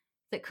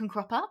that can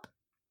crop up.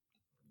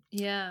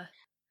 Yeah.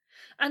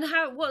 And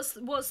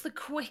what's the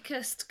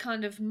quickest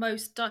kind of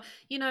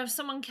if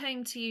someone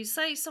came to you,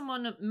 say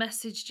someone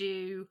messaged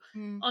you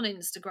Mm. on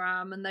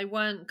Instagram and they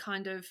weren't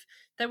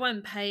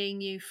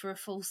paying you for a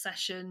full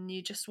session,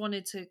 you just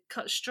wanted to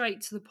cut straight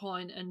to the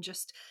point and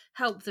just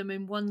help them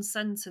in one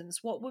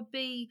sentence, what would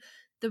be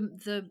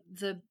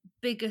the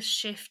biggest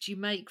shift you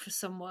make for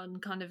someone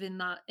kind of in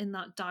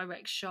that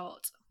direct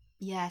shot?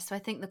 Yeah, so I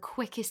think the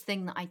quickest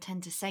thing that I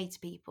tend to say to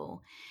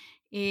people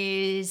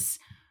is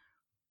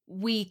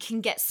we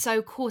can get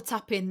so caught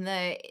up in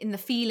the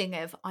feeling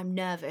of I'm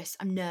nervous,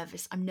 I'm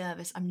nervous, I'm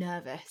nervous, I'm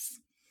nervous.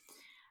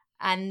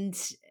 And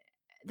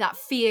that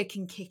fear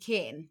can kick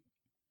in.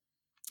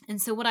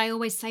 And so what I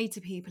always say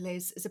to people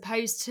is, as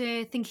opposed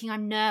to thinking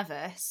I'm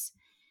nervous,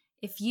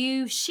 if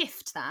you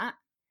shift that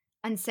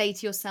and say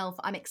to yourself,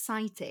 I'm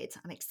excited,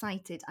 I'm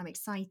excited, I'm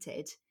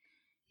excited,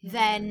 Yeah.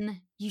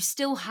 then you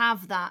still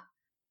have that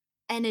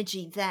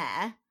energy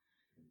there.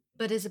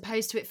 But as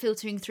opposed to it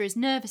filtering through as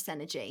nervous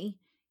energy,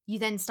 you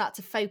then start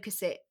to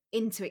focus it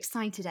into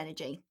excited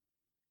energy.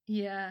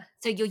 Yeah.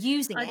 So you're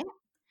using I it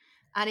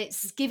and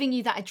it's giving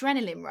you that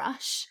adrenaline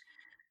rush,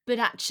 but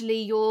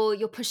actually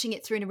you're pushing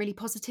it through in a really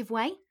positive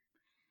way.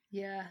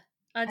 Yeah,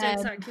 I do Um,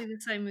 exactly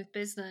the same with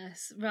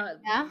business. Right,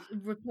 yeah.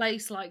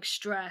 replace like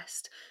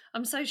stressed.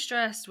 I'm so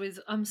stressed with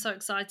I'm so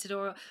excited,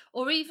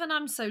 or even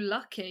I'm so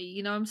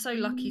lucky. I'm so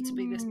lucky to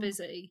be this Mm,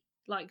 busy.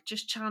 Like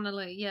just channel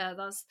it. Yeah,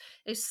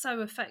 it's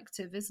so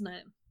effective, isn't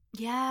it?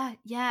 yeah,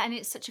 yeah. And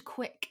it's such a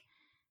quick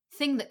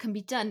thing that can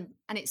be done.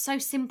 And it's so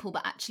simple,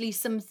 but actually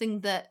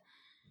something that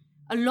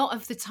a lot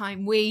of the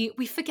time we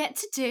forget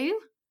to do.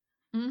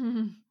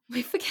 Mm,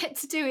 We forget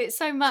to do it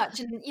so much.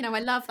 And, I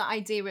love that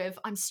idea of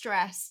I'm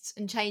stressed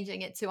and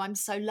changing it to I'm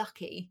so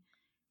lucky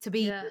to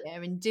be yeah,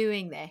 here and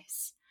doing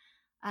this.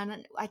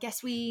 And I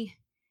guess we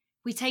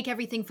take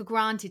everything for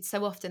granted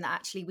so often that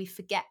actually we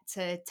forget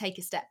to take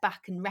a step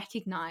back and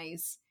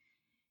recognize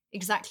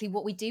exactly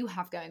what we do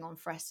have going on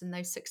for us and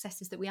those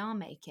successes that we are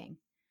making.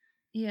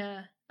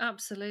 yeah.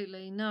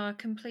 Absolutely. No, I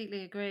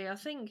completely agree. I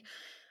think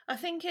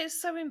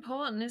it's so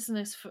important, isn't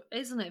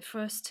it, for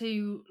us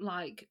to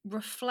like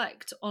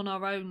reflect on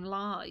our own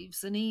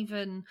lives, and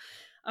even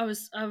I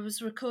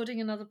was recording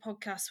another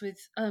podcast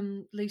with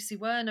Lucy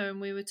Werner, and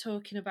we were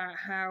talking about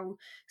how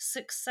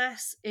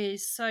success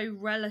is so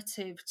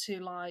relative to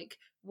like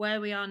where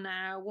we are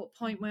now, what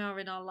point we are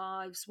in our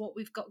lives, what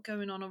we've got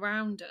going on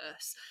around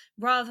us,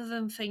 rather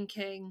than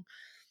thinking,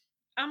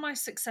 am I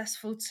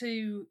successful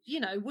to,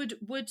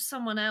 would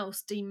someone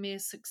else deem me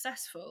as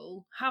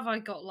successful? Have I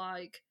got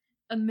like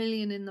a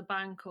million in the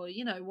bank, or,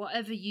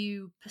 whatever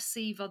you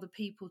perceive other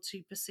people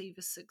to perceive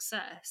as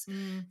success?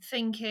 Mm,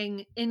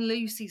 Thinking in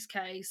Lucy's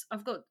case,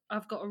 I've got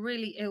a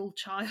really ill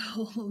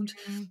child.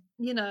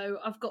 mm,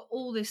 I've got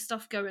all this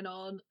stuff going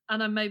on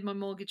and I made my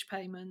mortgage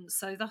payment.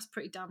 So that's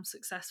pretty damn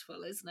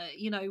successful, isn't it?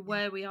 yeah.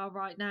 Where we are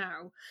right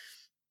now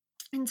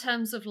in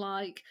terms of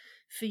like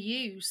for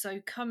you,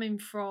 so coming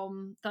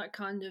from that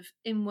kind of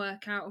in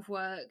work out of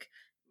work,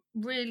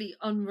 really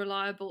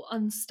unreliable,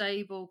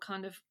 unstable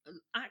kind of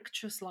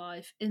actress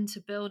life into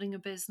building a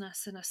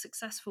business and a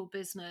successful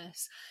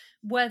business,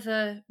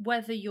 whether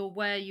you're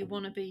where you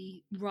want to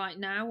be right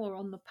now or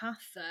on the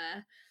path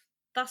there,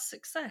 that's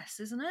success,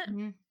 isn't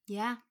it?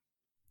 Yeah.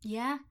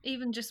 Yeah.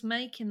 Even just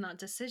making that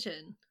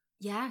decision.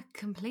 Yeah,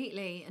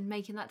 completely. And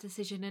making that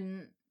decision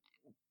and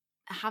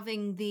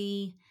having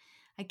the,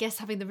 I guess,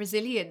 having the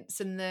resilience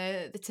and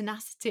the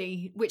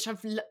tenacity, which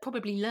I've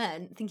probably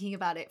learned thinking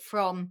about it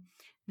from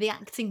the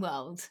acting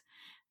world,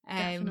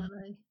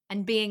 Definitely.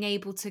 and being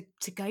able to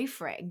go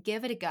for it and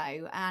give it a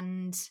go,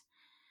 and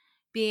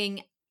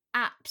being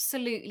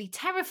absolutely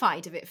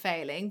terrified of it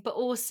failing, but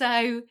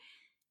also,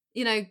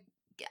 you know,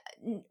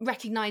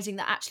 recognizing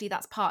that actually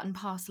that's part and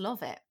parcel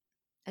of it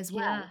as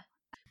well. Yeah.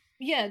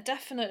 Yeah,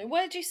 definitely.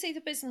 Where do you see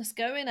the business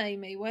going,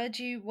 Amy? Where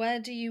do you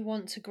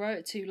want to grow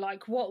it to?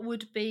 Like what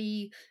would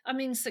be, I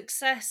mean,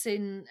 success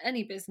in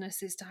any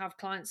business is to have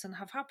clients and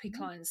have happy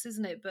clients,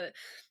 isn't it? But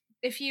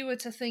if you were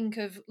to think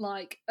of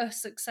like a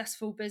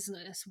successful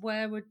business,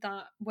 where would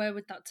that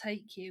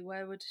take you?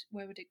 Where would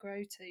it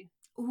grow to?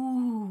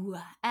 Ooh,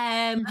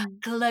 Mhm.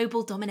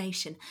 global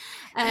domination.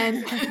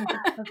 Um,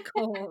 Of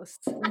course.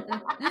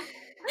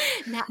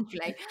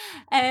 naturally.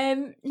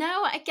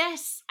 No, I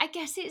guess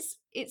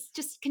it's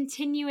just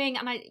continuing,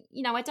 and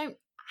I don't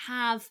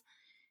have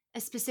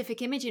a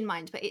specific image in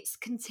mind, but it's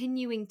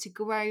continuing to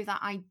grow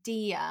that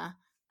idea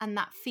and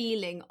that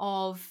feeling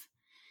of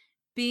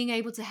being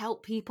able to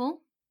help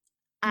people,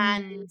 Mm,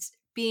 and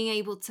being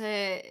able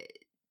to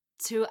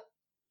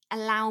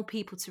allow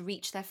people to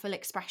reach their full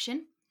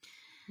expression.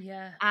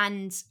 yeah.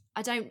 And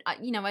I don't I,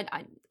 you know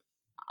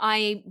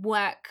I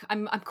work,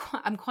 I'm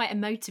quite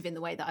emotive in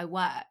the way that I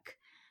work.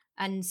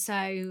 And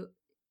so,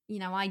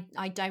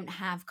 I don't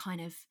have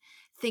kind of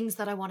things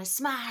that I want to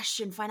smash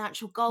and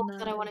financial goals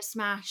that I No. want to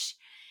smash.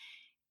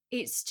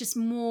 It's just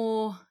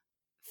more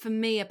for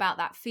me about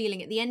that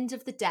feeling at the end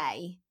of the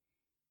day,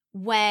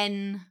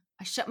 when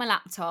I shut my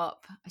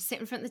laptop, I sit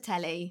in front of the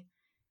telly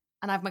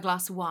and I have my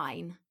glass of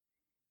wine.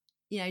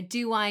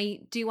 Do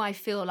I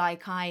feel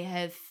like I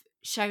have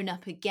shown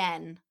up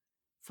again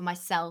for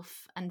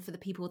myself and for the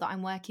people that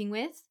I'm working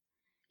with?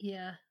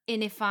 Yeah.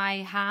 And if I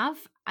have,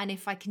 and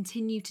if I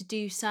continue to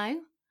do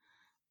so,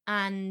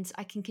 and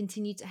I can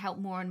continue to help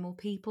more and more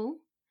people,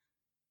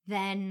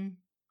 then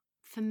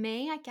for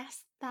me, I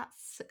guess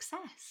that's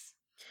success.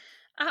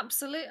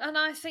 Absolutely. And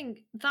I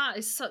think that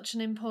is such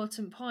an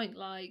important point.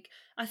 Like,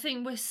 I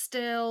think we're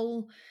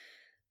still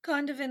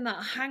kind of in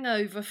that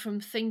hangover from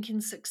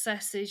thinking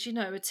success is,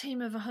 a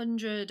team of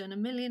 100 and a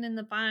million in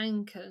the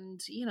bank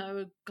and,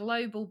 a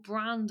global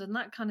brand and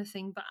that kind of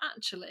thing. But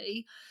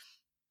actually,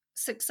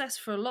 success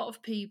for a lot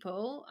of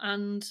people,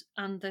 and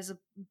there's a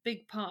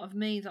big part of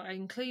me that I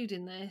include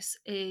in this,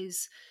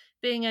 is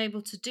being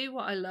able to do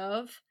what I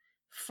love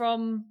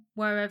from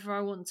wherever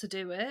I want to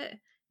do it,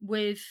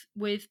 with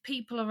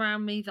people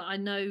around me that I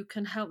know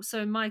can help. So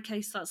in my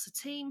case that's a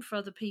team. For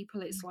other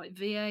people it's like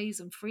VAs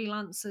and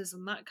freelancers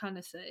and that kind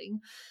of thing,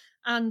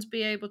 and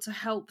be able to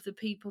help the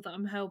people that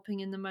I'm helping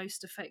in the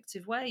most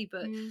effective way.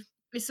 But Mm.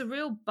 it's a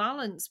real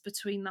balance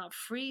between that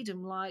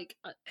freedom. Like,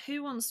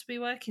 who wants to be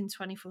working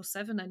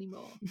 24/7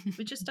 anymore?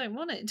 We just don't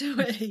want it, do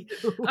we?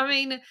 I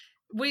mean,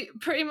 we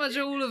pretty much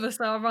all of us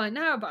are right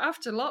now, but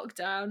after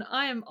lockdown,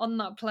 I am on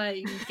that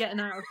plane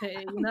getting out of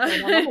here, Going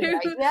on holiday,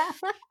 yeah.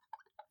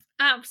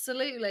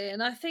 Absolutely.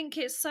 And I think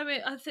it's so,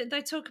 I think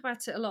they talk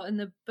about it a lot in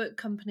the book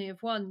Company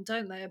of One,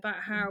 don't they?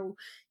 About how,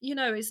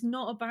 it's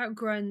not about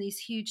growing these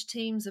huge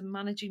teams and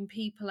managing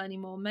people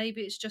anymore.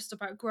 Maybe it's just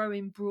about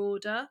growing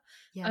broader,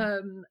 Yeah.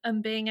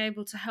 and being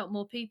able to help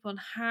more people, and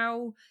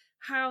how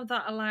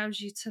that allows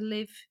you to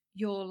live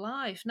your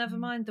life. Never Mm.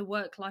 mind the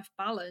work-life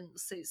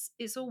balance.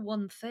 It's all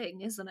one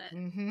thing, isn't it?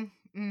 Mm-hmm.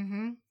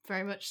 Mm-hmm.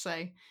 Very much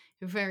so.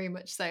 Very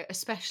much so.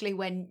 Especially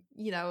when,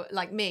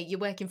 like me, you're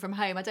working from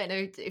home. I don't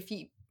know if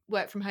you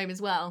work from home as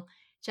well, I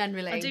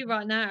generally. do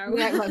right now.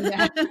 Yeah, well,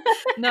 yeah.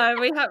 No,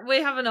 we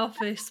have an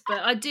office, but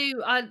I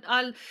do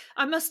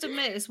I must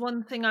admit it's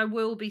one thing I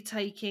will be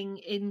taking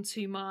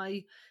into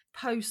my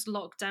post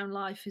lockdown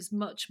life, is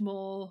much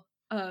more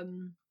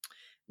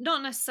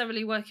not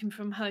necessarily working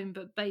from home,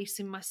 but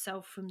basing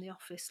myself from the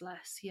office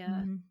less.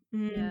 Yeah. Mm,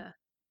 mm. Yeah.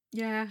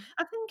 Yeah.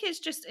 I think it's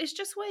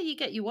just where you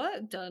get your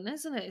work done,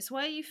 isn't it? It's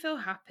where you feel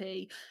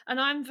happy.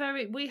 And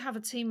we have a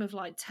team of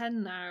like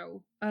 10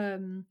 now.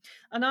 And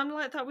I'm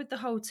like that with the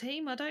whole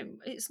team.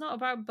 It's not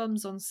about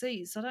bums on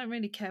seats. I don't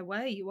really care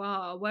where you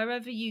are.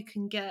 Wherever you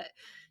can get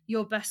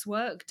your best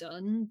work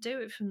done, do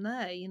it from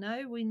there, you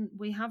know?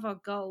 We have our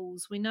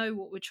goals. We know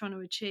what we're trying to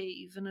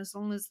achieve, and as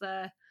long as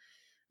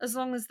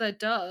they're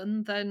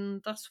done,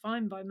 then that's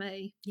fine by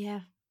me.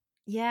 Yeah.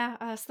 Yeah,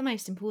 that's the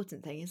most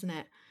important thing, isn't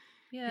it?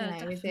 You Yeah,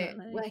 know, is it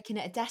definitely. working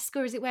at a desk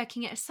or is it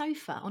working at a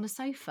sofa, on a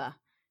sofa?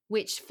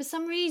 Which for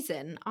some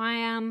reason I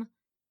am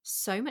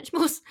so much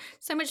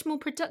more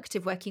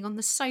productive working on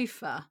the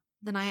sofa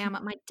than I am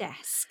at my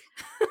desk.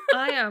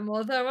 I am,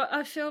 although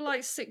I feel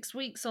like 6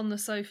 weeks on the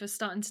sofa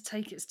starting to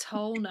take its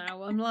toll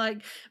now. I'm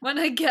like, when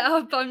I get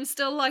up, I'm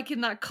still like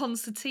in that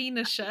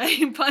concertina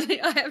shape.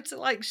 I have to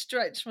like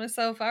stretch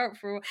myself out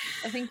for.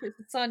 I think it's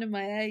a sign of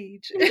my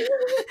age.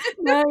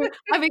 No,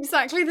 I'm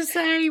exactly the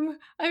same.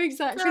 I'm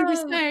exactly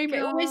the Oh same.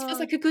 It always feels God.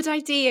 like a good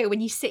idea when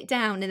you sit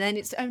down and then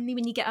it's only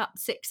when you get up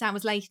 6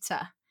 hours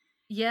later,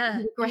 Yeah,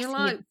 you're you're regretting your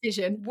like,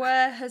 decision.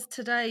 where has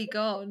today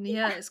gone?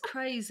 Yeah, it's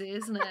crazy,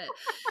 isn't it?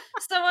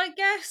 So I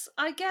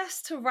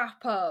guess to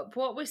wrap up,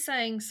 what we're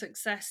saying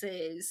success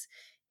is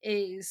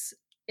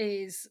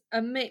is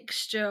a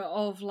mixture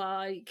of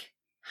like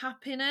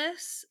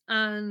happiness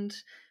and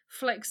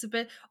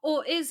flexibility,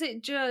 or is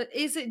it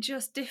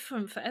just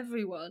different for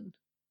everyone?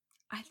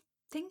 I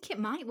think it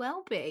might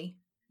well be,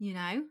 you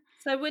know?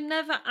 So we're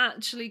never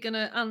actually going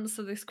to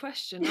answer this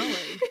question, are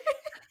we?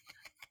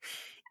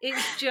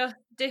 It's just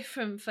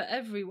different for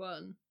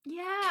everyone.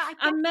 Yeah, I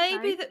guess And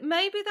so.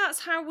 maybe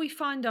that's how we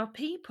find our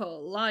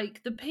people,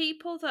 like the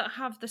people that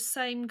have the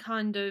same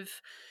kind of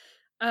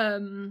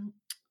um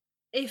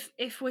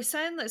if we're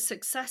saying that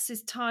success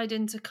is tied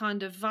into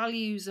kind of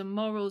values and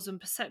morals and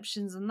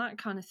perceptions and that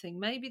kind of thing,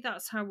 maybe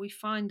that's how we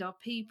find our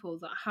people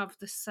that have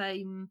the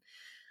same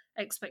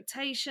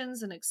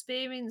expectations and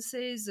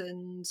experiences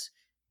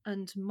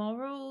and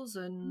morals,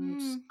 and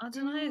Mm, I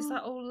don't know, is mm,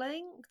 that all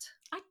linked?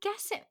 I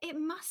guess it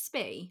must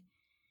be.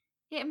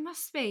 It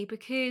must be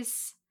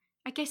because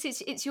I guess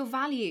it's your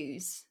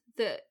values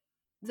that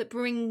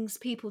brings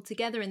people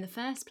together in the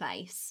first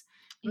place,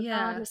 Yeah.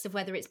 regardless of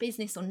whether it's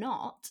business or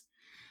not.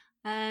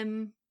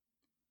 Um,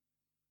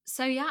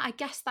 so yeah, I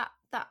guess that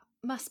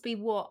must be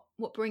what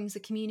brings a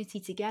community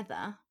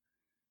together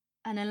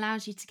and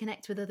allows you to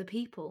connect with other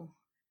people.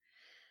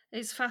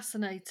 It's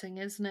fascinating,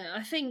 isn't it?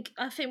 I think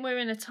we're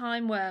in a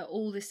time where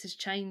all this is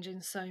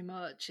changing so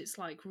much. It's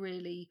like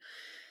really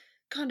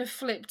kind of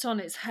flipped on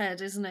its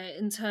head, isn't it?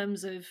 In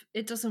terms of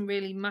it doesn't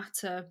really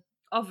matter.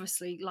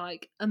 Obviously,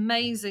 like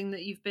amazing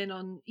that you've been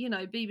on,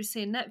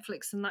 BBC and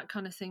Netflix and that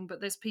kind of thing, but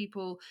there's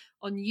people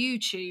on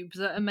YouTube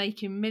that are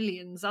making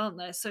millions, aren't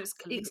there? So it's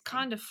Absolutely.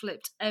 kind of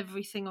flipped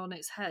everything on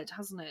its head,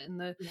 hasn't it?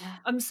 And Yeah.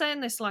 I'm saying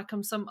this like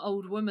I'm some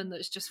old woman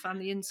that's just found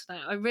the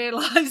internet. I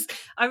realize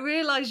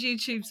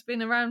YouTube's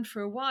been around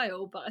for a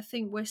while, but I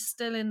think we're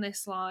still in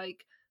this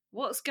like,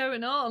 what's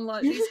going on?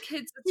 Like these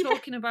kids are Yeah.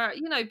 talking about,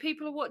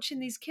 people are watching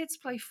these kids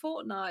play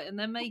Fortnite and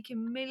they're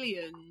making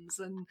millions,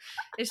 and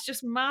it's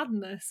just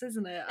madness,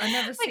 isn't it? I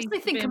never Makes cease me to be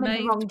think I'm in the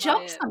amazed wrong by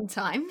job it.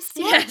 sometimes.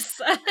 Yeah. Yes,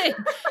 same.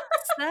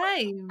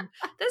 Same.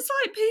 There's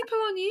like people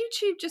on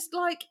YouTube just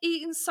like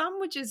eating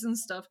sandwiches and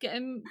stuff,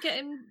 getting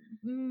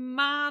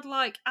mad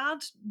like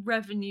ad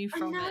revenue I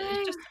from it. It's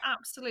know. just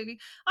absolutely.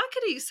 I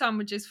could eat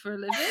sandwiches for a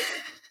living.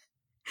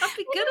 I'd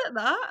be good Maybe at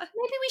that.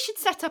 maybe we should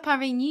set up our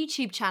own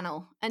YouTube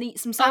channel and eat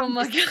some Oh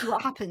my sandwiches and see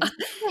what god. happens. What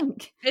do you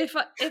think?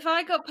 If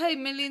I got paid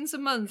millions a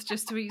month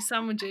just to eat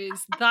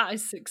sandwiches, that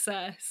is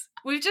success.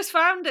 We've just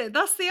found it.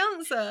 That's the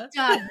answer.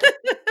 Done.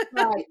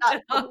 Right,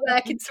 that's what we're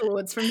working Done.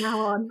 towards from now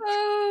on.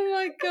 Oh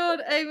my god,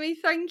 Amy,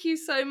 thank you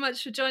so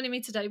much for joining me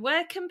today.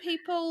 Where can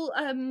people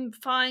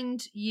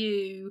find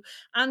you?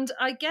 And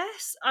I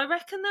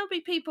reckon there'll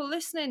be people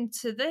listening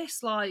to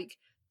this like,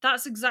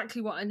 that's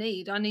exactly what I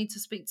need. I need to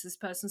speak to this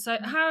person. So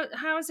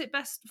how is it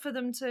best for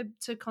them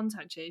to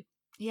contact you?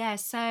 Yeah,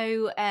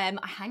 so I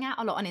hang out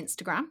a lot on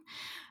Instagram.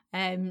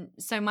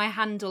 So my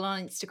handle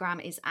on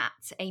Instagram is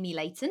at Amy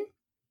Leighton.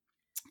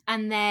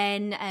 And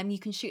then you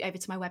can shoot over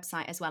to my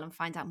website as well and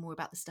find out more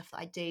about the stuff that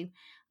I do.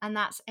 And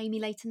that's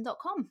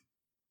amyleighton.com.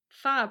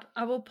 Fab.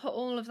 I will put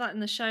all of that in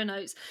the show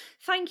notes.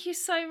 Thank you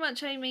so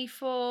much, Amy,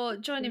 for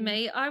joining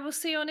me. I will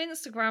see you on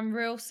Instagram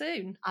real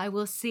soon. I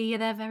will see you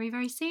there very,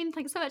 very soon.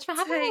 Thanks so much for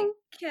having Take me.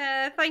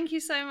 care. Thank you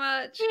so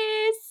much.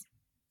 Cheers.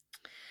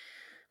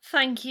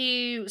 Thank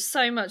you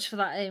so much for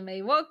that,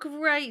 Amy. What a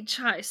great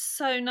chat. It's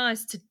so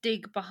nice to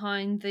dig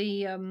behind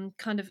the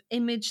kind of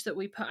image that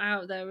we put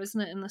out there, isn't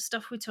it? And the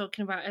stuff we're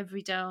talking about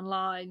every day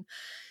online,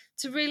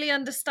 really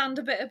understand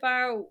a bit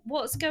about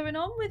what's going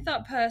on with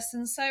that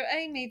person. So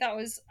Amy, that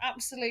was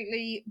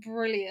absolutely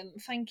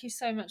brilliant. Thank you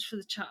so much for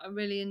the chat. I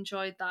really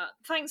enjoyed that.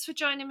 Thanks for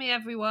joining me,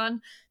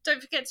 everyone.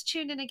 Don't forget to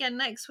tune in again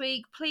next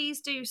week.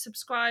 Please do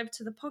subscribe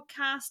to the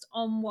podcast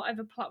on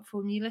whatever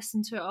platform you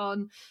listen to it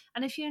on.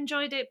 And if you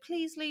enjoyed it,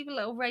 please leave a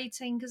little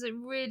rating, because it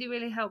really,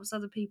 really helps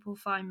other people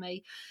find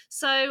me.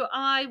 So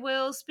I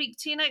will speak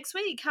to you next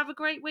week. Have a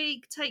great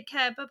week. Take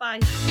care. Bye-bye.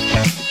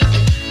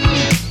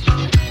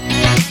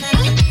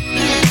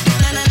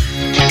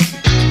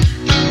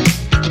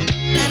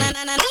 Na na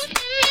na na